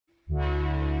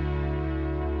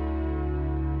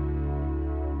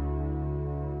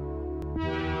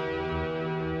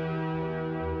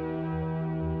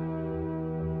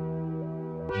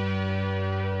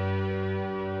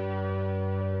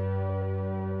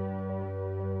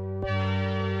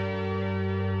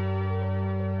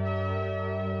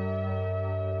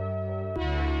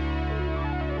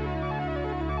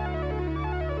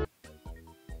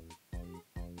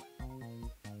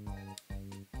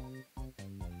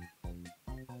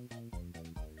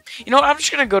You know what? I'm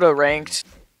just gonna go to ranked.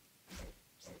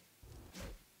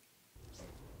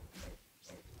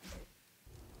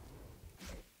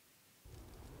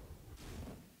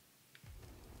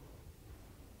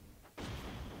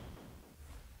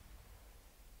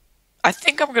 I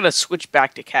think I'm gonna switch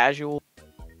back to casual.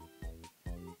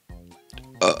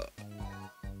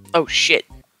 Oh shit.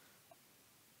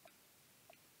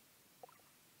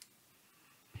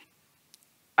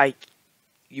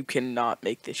 You cannot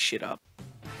make this shit up.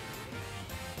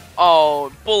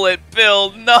 Oh, Bullet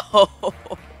Bill, no!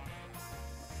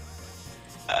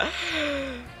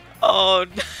 Oh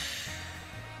no.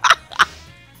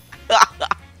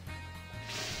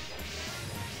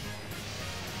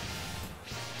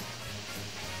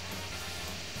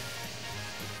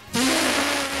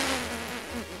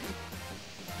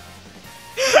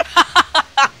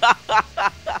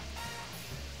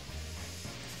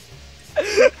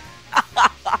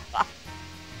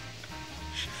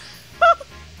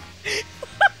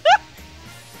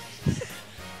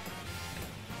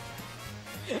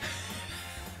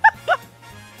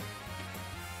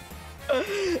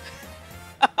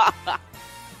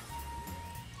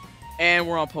 And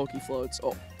we're on Poke Floats.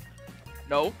 Oh.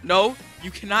 No, no, you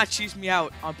cannot cheese me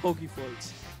out on Poke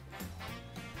Floats.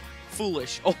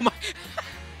 Foolish. Oh my.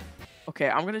 Okay,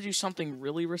 I'm gonna do something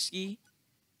really risky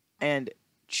and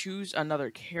choose another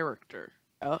character.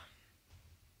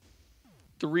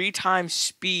 3 times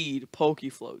speed Poke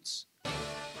Floats.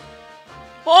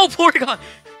 Oh, Porygon!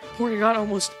 Porygon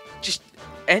almost just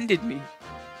ended me.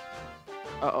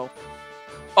 Uh-oh.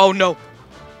 Oh no.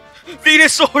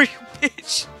 Venusaur, you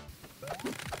bitch!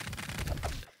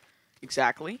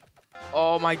 Exactly.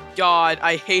 Oh my god,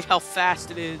 I hate how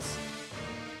fast it is.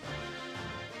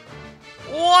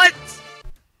 What?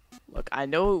 Look, I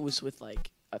know it was with like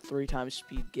a 3 times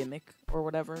speed gimmick or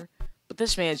whatever, but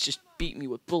this man's just beat me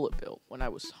with Bullet Bill when I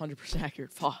was 100%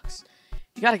 accurate Fox.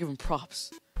 You gotta give him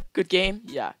props. Good game?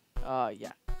 Yeah.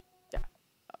 Yeah.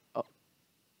 Oh.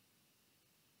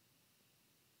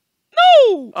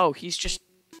 No! Oh, he's just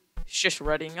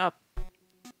readying up.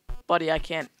 Buddy, I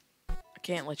can't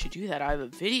let you do that. I have a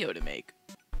video to make.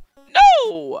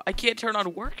 No! I can't turn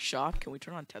on Workshop. Can we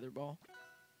turn on Tetherball?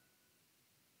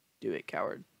 Do it,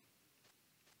 coward.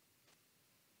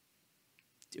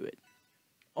 Do it.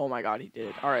 Oh my god, he did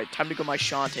it. Alright, time to go my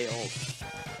Shantae ult.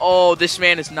 Oh, this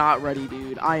man is not ready,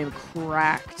 dude. I am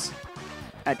cracked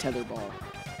at Tetherball.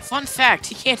 Fun fact,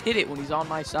 he can't hit it when he's on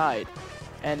my side.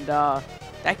 And,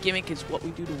 that gimmick is what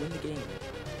we do to win the game.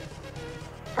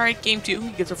 Alright, game 2. He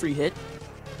gets a free hit.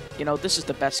 You know, this is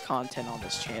the best content on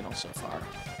this channel so far.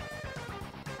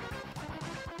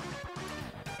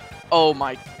 Oh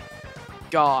my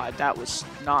god, that was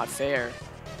not fair.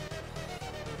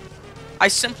 I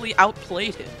simply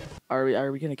outplayed him.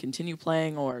 Are we gonna continue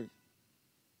playing or...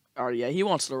 Oh yeah, he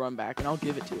wants to run back and I'll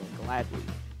give it to him gladly.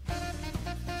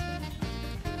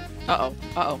 Uh-oh,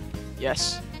 uh-oh.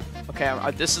 Yes.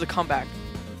 Okay, this is a comeback.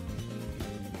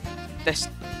 It's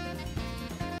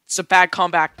a bad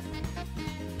comeback.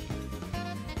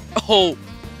 Oh,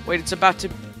 wait, it's about to...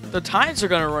 The times are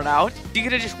gonna run out. Are you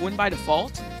gonna just win by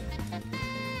default?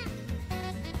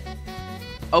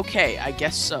 Okay, I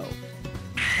guess so.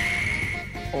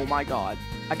 Oh my god.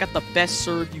 I got the best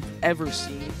serve you've ever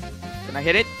seen. Can I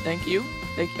hit it? Thank you.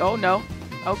 Thank you. Oh no.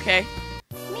 Okay.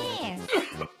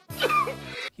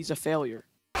 He's a failure.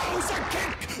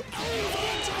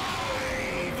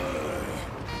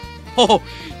 Oh,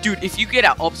 dude, if you get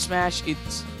an up smash,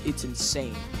 it's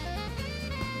insane.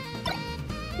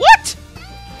 What?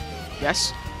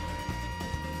 Yes.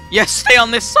 Yes, stay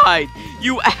on this side.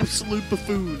 You absolute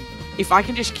buffoon. If I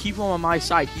can just keep him on my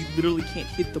side, he literally can't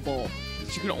hit the ball.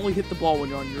 Because you can only hit the ball when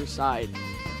you're on your side.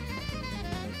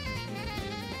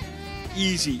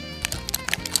 Easy.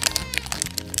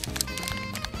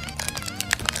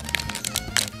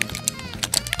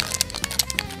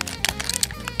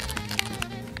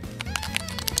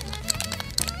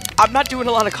 I'm not doing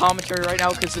a lot of commentary right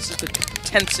now because this is the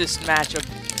tensest match of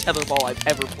Tetherball I've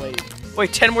ever played.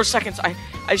 Wait, 10 more seconds. I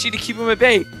just need to keep him at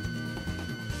bay.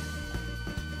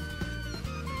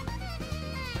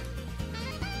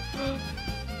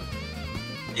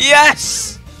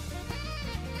 Yes!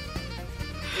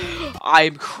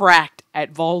 I'm cracked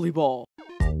at volleyball.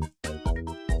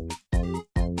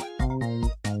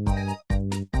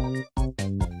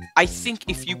 I think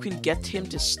if you can get him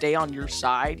to stay on your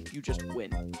side, you just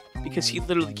win. Because he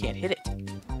literally can't hit it.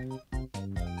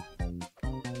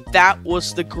 That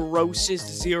was the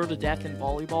grossest 0 to death in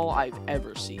volleyball I've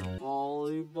ever seen.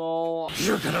 Volleyball.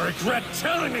 You're gonna regret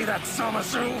telling me that,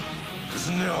 Samasu! Cause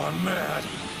now I'm mad.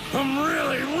 I'm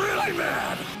really, really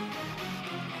mad!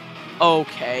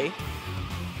 Okay.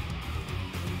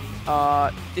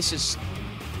 This is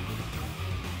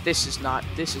not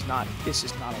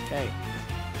okay.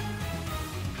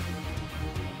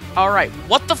 Alright,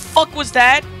 what the fuck was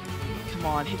that? Come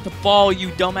on, hit the ball, you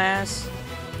dumbass.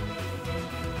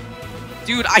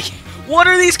 Dude, what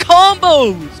are these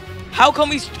combos? How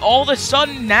come he's all of a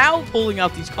sudden now pulling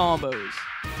out these combos?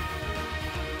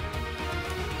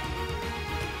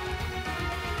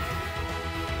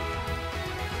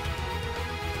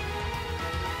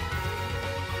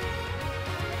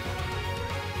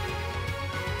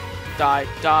 Die,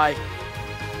 die.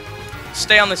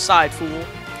 Stay on the side, fool.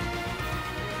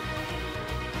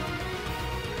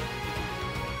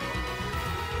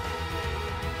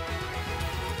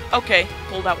 Okay,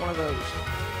 pulled out one of those.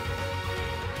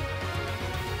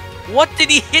 What did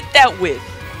he hit that with?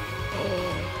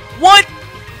 What?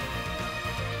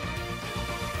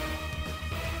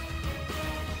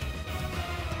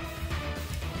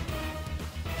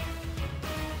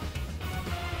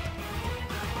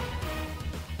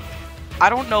 I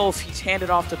don't know if he's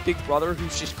handed off to Big Brother,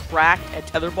 who's just cracked at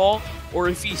Tetherball, or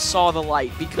if he saw the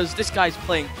light, because this guy's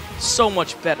playing so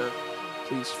much better.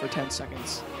 Please, for 10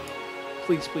 seconds.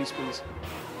 Please, please, please.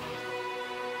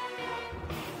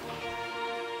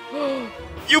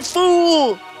 You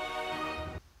fool!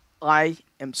 I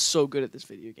am so good at this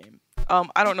video game.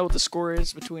 I don't know what the score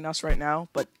is between us right now,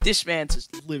 but this man's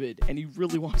just livid, and he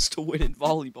really wants to win in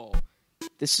volleyball.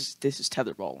 This is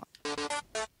Tetherball.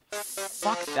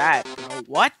 Fuck that, bro.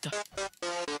 What?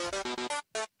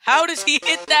 How does he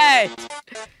hit that?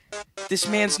 This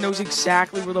man knows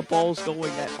exactly where the ball's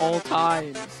going at all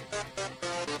times.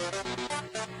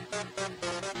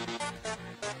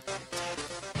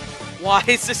 Why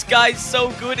is this guy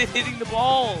so good at hitting the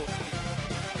ball?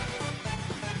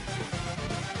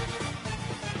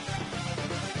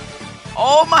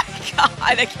 Oh my god,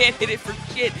 I can't hit it for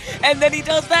shit. And then he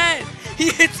does that.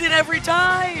 He hits it every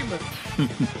time.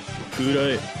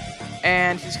 Good eye.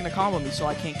 And he's gonna combo me so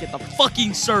I can't get the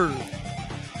fucking serve.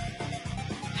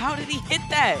 How did he hit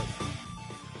that?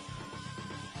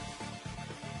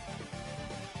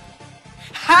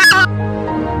 How?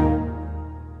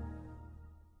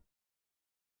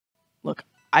 Look,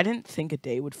 I didn't think a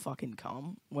day would fucking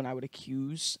come when I would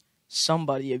accuse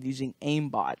somebody of using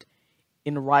aimbot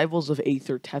in Rivals of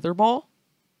Aether Tetherball.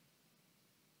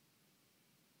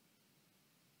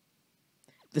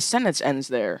 The sentence ends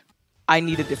there. I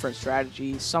need a different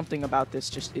strategy. Something about this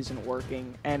just isn't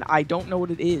working, and I don't know what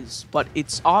it is, but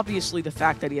it's obviously the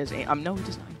fact that he has aim. No, he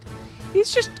does not.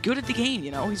 He's just good at the game,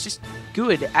 you know? He's just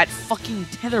good at fucking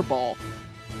Tetherball.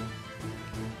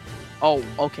 Oh,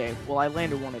 okay. Well, I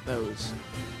landed one of those.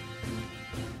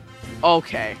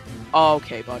 Okay.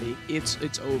 Okay, buddy. It's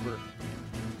over.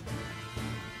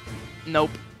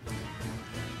 Nope.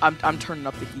 I'm turning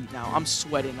up the heat now. I'm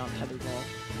sweating on Tetherball.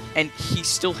 And he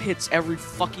still hits every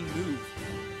fucking move.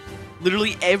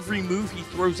 Literally every move he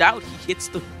throws out, he hits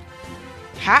the...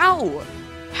 How?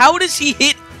 How does he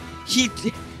hit...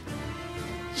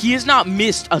 He has not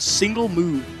missed a single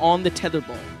move on the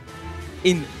Tetherball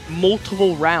in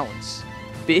multiple rounds.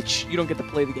 Bitch, you don't get to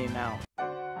play the game now.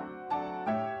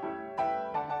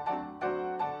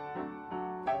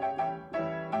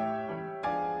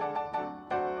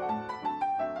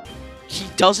 He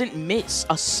doesn't miss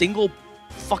a single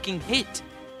fucking hit.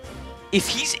 If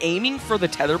he's aiming for the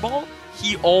Tetherball,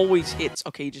 he always hits.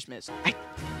 Okay, he just missed.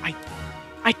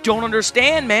 I don't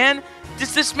understand, man.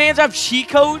 Does this man have cheat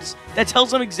codes that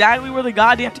tells him exactly where the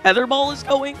goddamn Tetherball is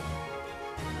going?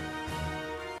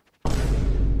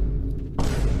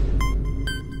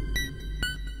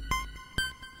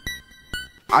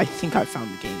 I think I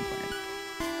found the game plan.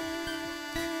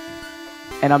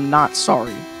 And I'm not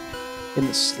sorry in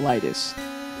the slightest.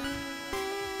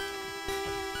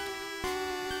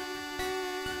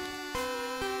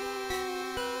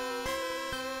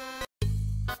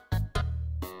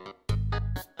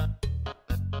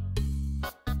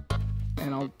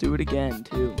 And I'll do it again,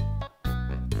 too.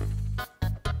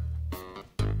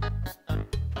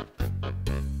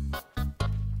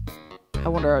 I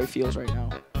wonder how he feels right now.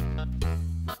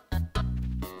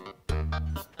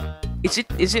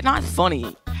 Is it not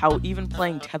funny how even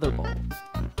playing Tetherball,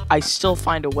 I still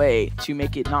find a way to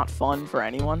make it not fun for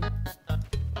anyone?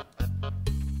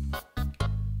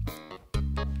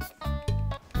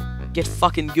 Get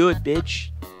fucking good, bitch.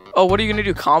 Oh, what are you gonna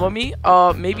do? Combo me?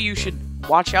 Maybe you should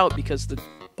watch out because the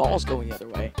ball's going the other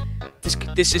way.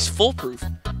 This is foolproof.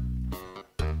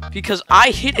 Because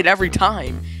I hit it every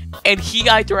time, and he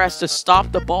either has to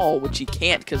stop the ball, which he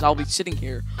can't because I'll be sitting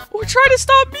here, or try to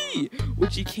stop me,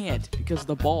 which he can't because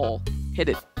the ball hit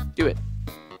it. Do it.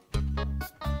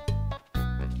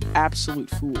 absolute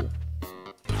fool.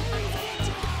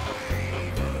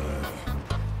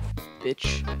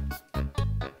 Bitch.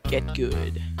 Get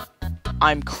good.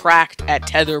 I'm cracked at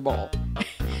Tetherball.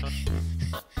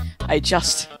 I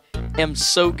just am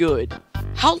so good.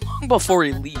 How long before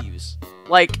he leaves?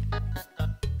 Like,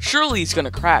 surely he's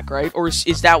gonna crack, right? Or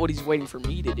is that what he's waiting for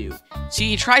me to do? See,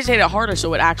 he tries to hit it harder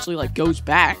so it actually, like, goes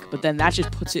back, but then that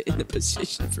just puts it in the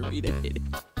position for me to hit it.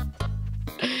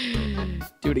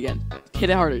 Do it again. Hit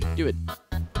it harder. Do it.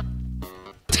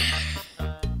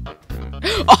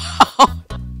 Oh!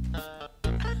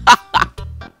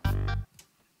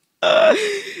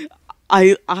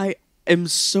 I am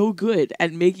so good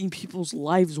at making people's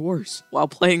lives worse while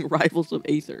playing Rivals of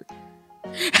Aether.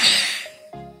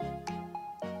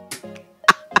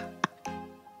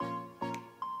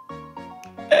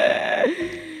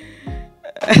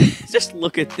 Just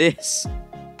look at this.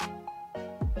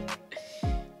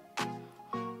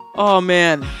 Oh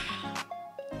man.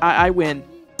 I win.